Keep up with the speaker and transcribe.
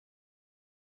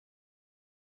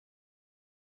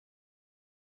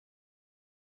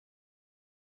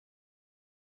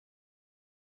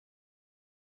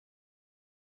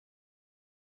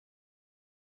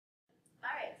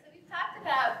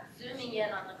about zooming in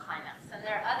on the climax, and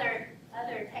there are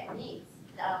other techniques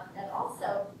that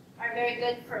also are very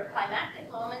good for climactic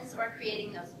moments or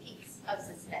creating those peaks of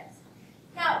suspense.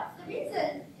 Now, the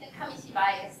reason that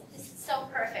Kamishibai is so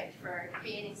perfect for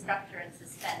creating structure and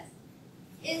suspense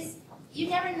is you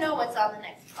never know what's on the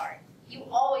next card. You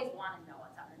always want to know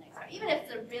what's on the next card. Even if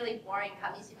it's a really boring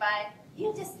Kamishibai,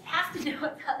 you just have to know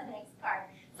what's on the next card.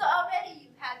 So already you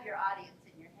have your audience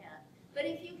in your hand. But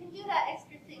if you can do that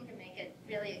extra thing to make it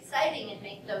really exciting and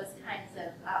make those kinds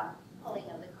of pulling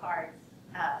of the cards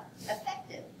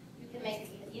effective, you can make it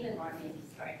an even more amazing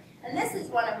story. And this is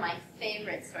one of my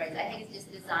favorite stories. I think it's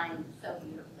just designed so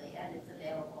beautifully, and it's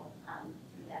available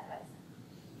through that website.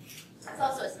 It's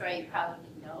also a story you probably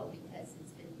know because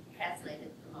it's been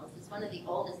translated for most. It's one of the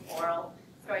oldest oral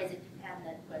stories in Japan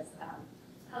that was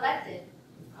collected.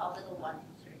 It's called Little One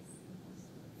Histories.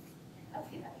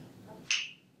 Okay.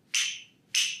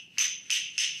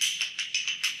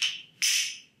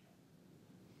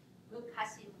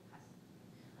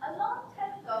 A long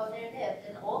time ago, there lived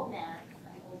an old man,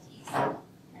 an old Jesus,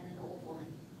 and an old woman,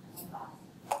 an old boss.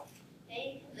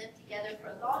 They lived together for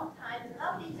a long time and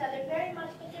loved each other very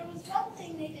much, but there was one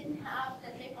thing they didn't have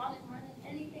that they wanted more than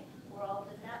anything in the world,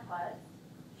 and that was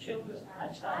children, a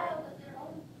child of their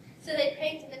own. So they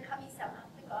prayed to the Kamisama,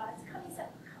 the gods,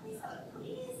 Kamisama, Kamisama,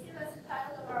 please give us a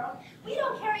child of our own. We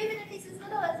don't care even if he's as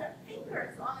little as a finger,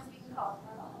 as long as we can call him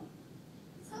our own.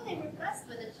 So they were blessed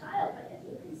with a child, but as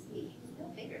you can see, he was no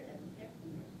bigger than their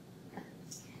finger.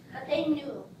 But they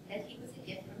knew that he was a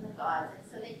gift from the gods, and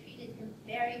so they treated him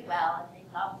very well, and they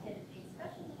loved him and made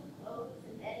special little clothes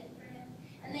and bedding for him.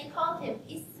 And they called him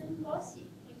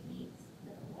Isumboshi, which means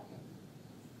little woman.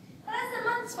 But as the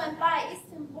months went by,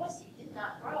 Isumboshi did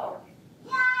not grow.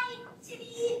 Yay,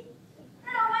 Chibi!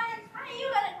 Little one, when are you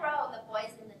going to grow? The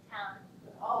boys in the town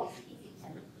were always teasing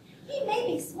him. He may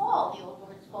be small, the old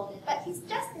woman scolded, but he's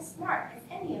just as smart as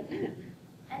any of you.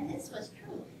 And this was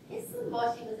true.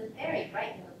 Isumboshi was a very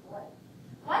bright little boy.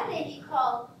 One day he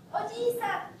called,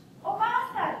 Oji-san,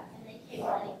 Oba-san, and they came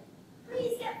running.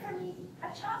 Please get for me a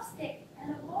chopstick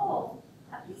and a bowl,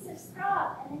 a piece of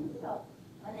straw and a needle.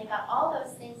 When they got all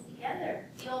those things together,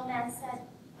 the old man said,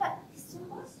 but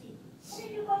Isumboshi, what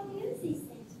are you going to use these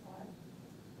things for?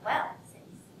 Well, said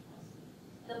Isumboshi,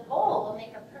 the bowl will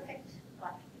make a perfect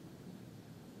what?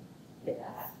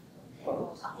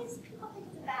 People think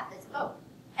it's a bath, it's both.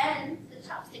 And the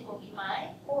chopstick will be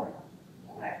mine, or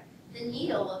the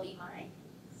needle will be mine.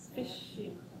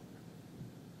 Fishing.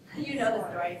 You know the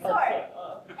story. Sword.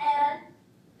 And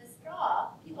the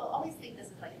straw, people always think this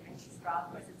is like a drinking straw.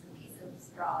 Of course, it's a piece of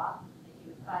straw that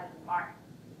you would find in the barn.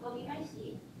 Will be my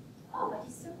sheep. Oh, but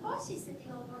Isumboshi, said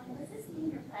the old woman, does this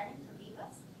mean you're planning to leave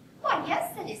us? Why,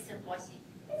 yes, said Isumboshi.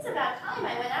 It's about time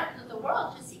I went out into the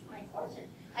world to seek my fortune.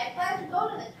 I plan to go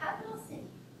to the capital city.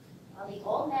 Well, the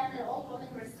old man and the old woman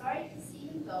were sorry to see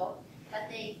him go, but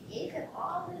they gave him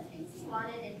all the things he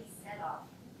wanted, and he set off.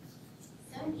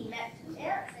 Soon he met two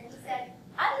ants, and he said,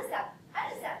 Ada-san,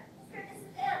 Ada-san, Mr. and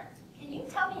Mrs. Ant, can you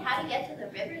tell me how to get to the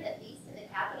river that leads to the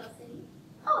capital city?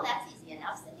 Oh, that's easy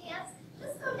enough, said the ants.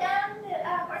 Just go down the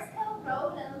Horsehill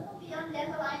Road and a little beyond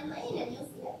Dandelion Lane, and you'll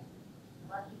see it.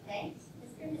 Well, he thanked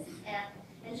Mr. and Mrs. Ant,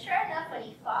 and sure enough, when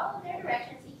he followed their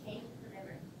directions, he came to the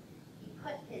river. He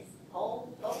put his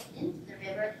boat into the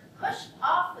river, pushed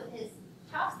off with his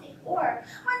chopstick oar,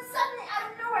 when suddenly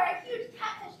out of nowhere a huge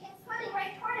catfish came swimming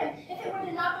right toward him. If it were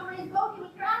to knock over his boat, he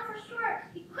would drown for sure.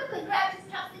 He quickly grabbed his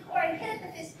chopstick oar and hit the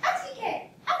fish.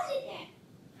 Achike! Achike!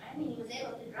 I mean, he was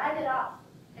able to drive it off.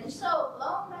 And so,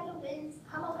 blown by the winds,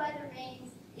 pummeled by the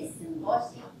rains,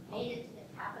 Isumboshi made it to the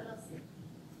capital city.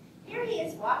 Here he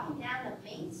is walking down the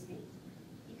main street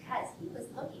because he was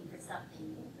looking for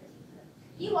something in particular.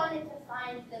 He wanted to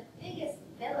find the biggest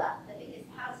villa, the biggest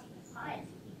house he could find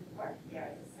so he could work there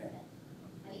as a servant.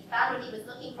 When he found what he was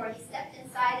looking for, he stepped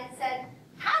inside and said,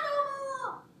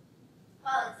 Hello!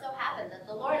 Well, it so happened that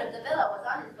the lord of the villa was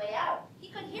on his way out. He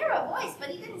could hear a voice, but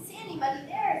he didn't see anybody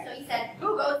there, so he said,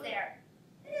 Who goes there?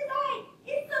 It is I,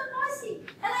 Isumboshi,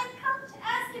 and I've come to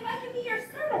ask if I can be your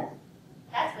servant.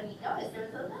 That's when he noticed there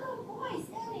was a little boy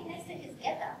standing next to his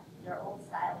geta, their old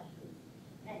style shoes.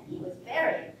 And he was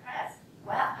very impressed.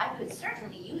 Well, I could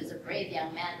certainly use a brave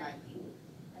young man like you.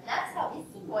 And that's how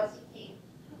Isumboshi came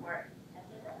to work at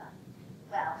the villa.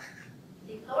 Well,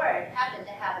 the lord happened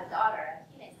to have a daughter, a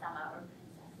Hime-sama, or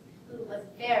princess, who was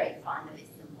very fond of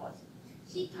Isumboshi.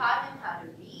 She taught him how to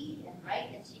read and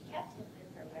write, and she kept him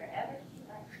with her wherever she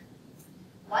liked.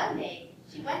 One day,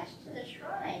 she went to the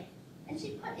shrine, and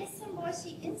she put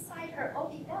Isumboshi inside her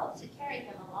obi belt to carry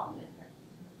him along with her.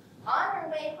 On her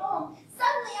way home,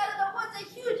 suddenly out of the woods, a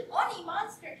huge oni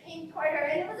monster came toward her,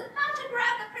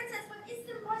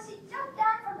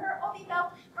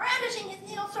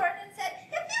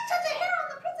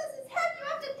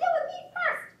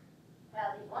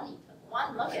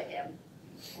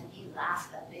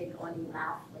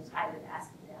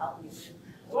 on you.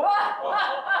 Why,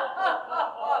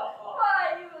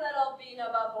 you little bean of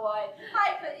a boy,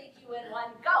 I could eat you in one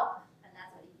gulp. And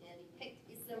that's what he did. He picked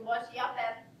Isumboshi up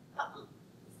and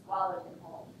swallowed him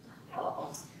whole.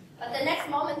 But the next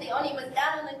moment, the Oni was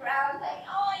down on the ground saying,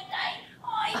 oh, I died,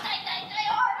 oh, it hurts,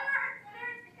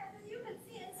 because as you could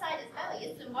see inside his belly,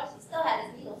 Isumboshi still had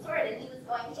his needle sword, and he was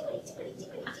going chickity, chickity,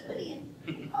 chickity, chickity, and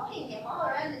poking him all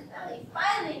around his belly.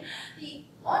 Finally, the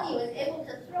Oni was able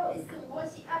to throw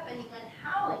Isumboshi up, and he went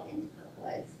howling into the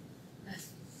woods.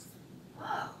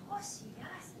 Oh, Boshi,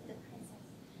 said the princess,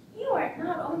 you are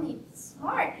not only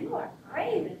smart, you are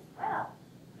brave as well.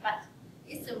 But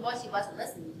Isumboshi wasn't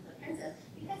listening to the princess,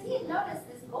 because he had noticed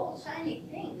this gold shiny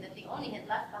thing that the Oni had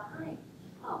left behind.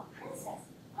 Oh, princess,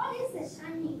 what is this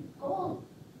shiny gold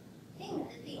thing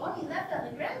that the Oni left on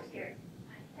the ground here?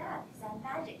 That is a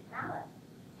magic mallet.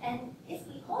 And if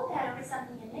we hold that over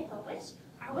something and make a wish,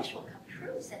 our wish will come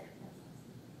true, said the princess.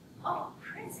 Oh,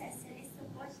 princess, said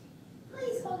Isumboshi,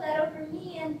 please hold that over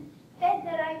me and beg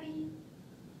that I be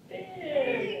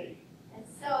big. And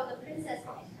so the princess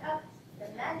picked up the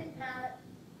magic mallet.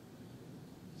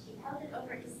 She held it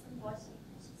over Isumboshi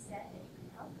and she said that you can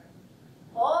help her.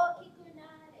 Oh,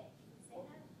 kikunare. Say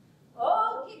that.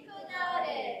 Oh,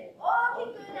 kikunare. Oh,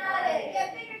 kikunare. Get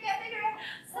bigger, get bigger.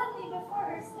 Suddenly before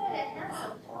her stood a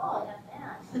handsome, tall young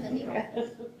man with a needle.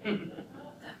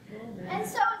 And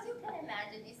so, as you can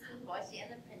imagine, Isumboshi and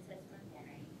the princess were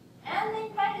married. And they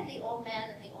invited the old man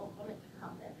and the old woman to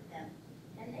come live with them.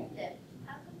 And they lived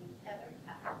happily ever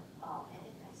after, all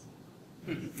ended nicely.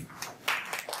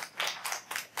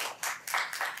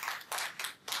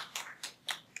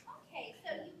 Okay,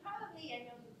 so you probably, I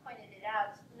know you pointed it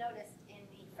out, noticed in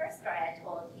the first story I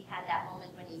told, he had that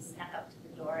moment when he snuck up to the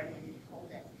door and then he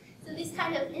pulled it. So these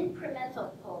kind of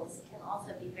incremental pulls can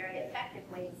also be very effective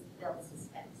ways to build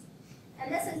suspense.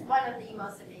 And this is one of the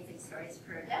most amazing stories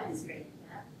for demonstrating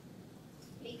that.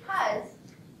 Because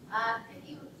if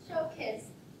you show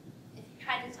kids, if you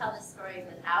try to tell the story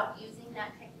without using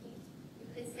that technique, you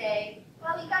could say,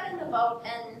 well, he got in the boat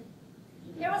and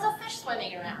there was a fish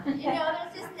swimming around. You know,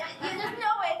 there's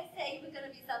no way to say he was going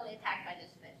to be suddenly attacked by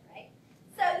this fish, right?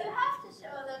 So you have to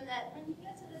show them that when you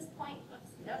get to this point,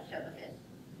 oops, you don't show the fish,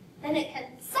 then it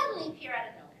can suddenly appear out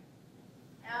of nowhere.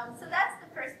 So that's the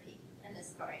first peak in the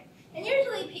story. And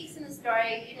usually peaks in the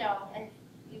story, you know, and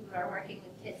you are working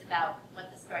with kids about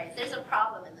what the story is. There's a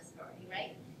problem in the story,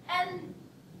 right? And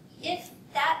if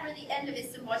that were the end of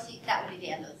Isumboshi, that would be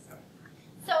the end of the story.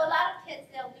 So a lot of kids,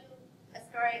 they'll do a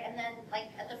story, and then,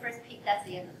 like, at the first peak, that's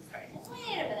the end of the story. And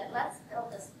wait a minute, let's build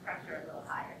this pressure a little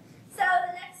higher. So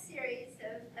the next series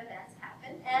of events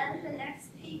happen, and the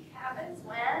next peak happens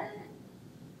when,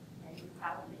 and you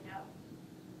probably know,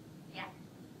 yeah,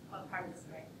 what part of the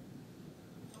story?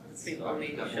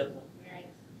 Right.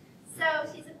 So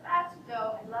she's about to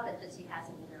go, I love it that she has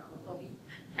him in her own obi.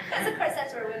 Because of course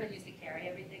that's where women used to carry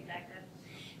everything back then.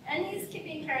 And he's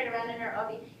being carried around in her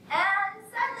obi. And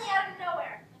suddenly out of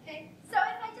nowhere, okay? So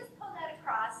if I just pull that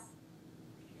across,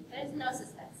 there's no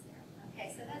suspense there. Okay,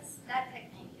 so that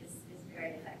technique is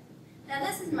very effective. Now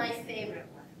this is my favorite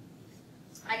one.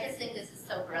 I just think this is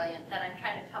so brilliant that I'm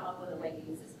trying to come up with a way to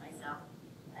use this myself.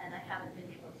 And I haven't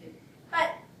been able to.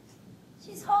 But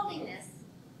she's holding this,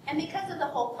 and because of the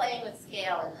whole playing with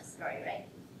scale in this story, right?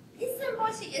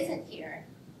 Isumboshi isn't here,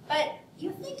 but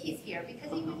you think he's here because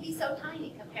he would be so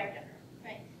tiny compared to her,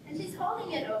 right? And she's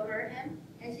holding it over him,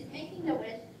 and she's making the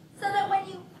wish, so that when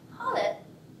you pull it,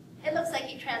 it looks like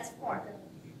he transformed.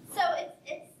 So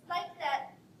it's like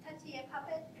that Tachiya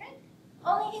puppet trick,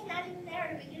 only he's not even there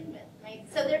to begin with, right?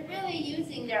 So they're really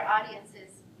using their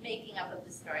audience's making up of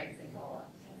the story as they go along.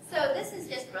 So this is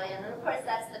just brilliant, and of course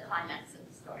that's the climax of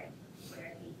the story,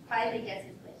 where he finally gets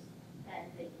his wish,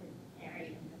 and they can marry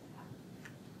him.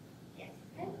 Yes?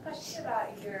 I have a question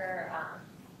about your,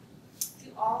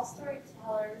 do all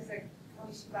storytellers or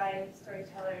Kamishibai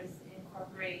storytellers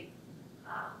incorporate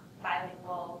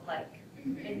bilingual, like,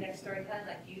 in their storytelling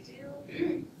like you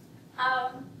do?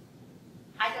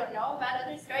 I don't know about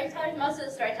other storytellers. Most of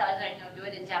the storytellers I know do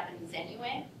it in Japanese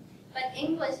anyway, but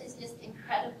English is just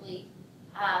incredibly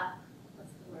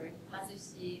what's the word?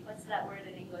 Mazushi. What's that word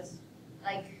in English?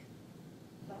 Like,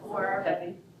 or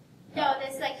heavy. No,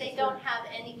 there's like they don't have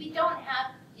any. We don't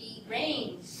have the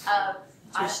range of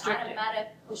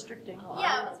automatic. Restricting.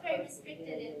 Yeah, it's very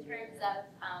restricted in terms of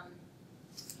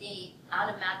the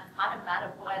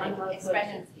automatic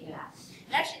expressions we have.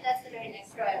 And actually, that's the very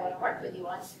next story I want to work with you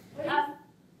on.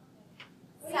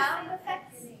 Sound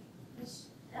effects.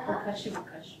 Mukashi.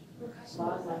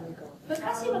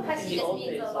 Mukashi just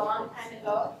means a long time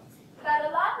ago. But a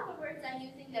lot of the words I'm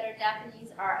using that are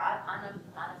Japanese are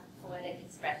poetic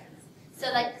expressions.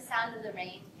 So like the sound of the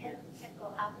rain can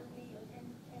go out of me,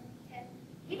 can.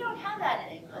 We don't have that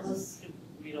in English. Unless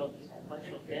we don't just have much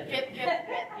of Drip, that. drip, drip,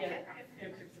 drip,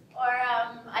 drip. Or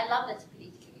I love the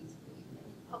tippity tippity tippity.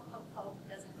 Poke, poke, poke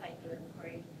doesn't quite do it for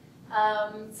you.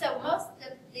 So most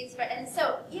of these, and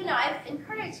so, you know, I've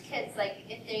encouraged kids, like,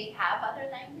 if they have other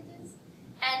languages,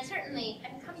 and certainly,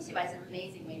 and Kamishibai is an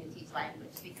amazing way to teach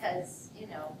language because, you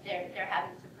know, they're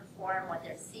having to perform what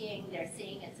they're seeing it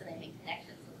so they make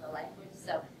connections with the language.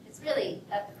 So it's really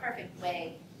a perfect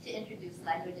way to introduce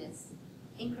languages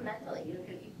incrementally. You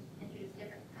introduce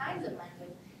different kinds of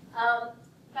language.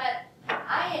 But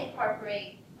I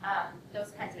incorporate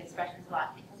those kinds of expressions a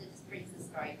lot because it just brings the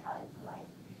storytelling to life.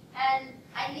 And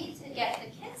I need to get the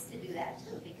kids to do that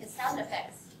too, because sound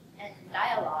effects and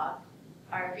dialogue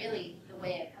are really the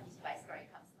way it comes